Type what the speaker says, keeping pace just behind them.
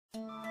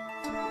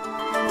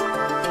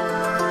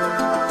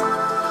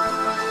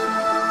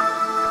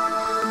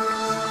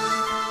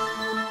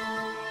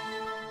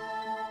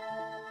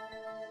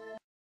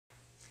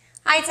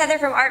Hi, it's Heather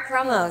from Art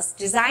Promos.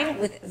 Designed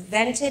with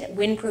vented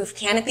windproof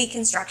canopy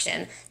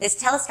construction, this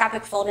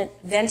telescopic folded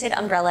vented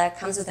umbrella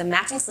comes with a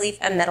matching sleeve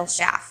and metal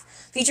shaft.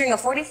 Featuring a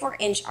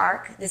 44-inch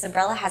arc, this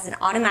umbrella has an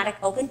automatic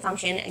open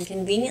function and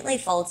conveniently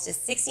folds to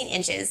 16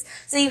 inches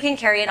so you can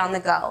carry it on the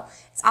go.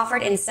 It's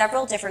offered in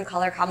several different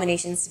color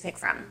combinations to pick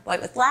from,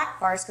 white with black,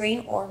 forest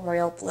green, or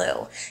royal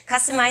blue.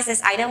 Customize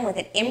this item with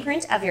an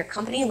imprint of your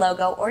company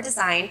logo or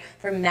design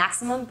for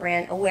maximum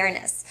brand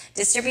awareness.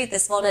 Distribute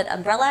this folded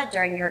umbrella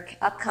during your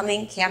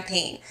upcoming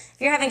campaign.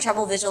 If you're having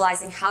trouble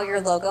visualizing how your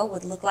logo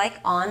would look like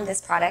on this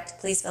product,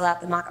 please fill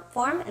out the mock-up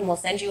form and we'll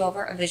send you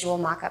over a visual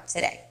mock-up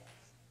today.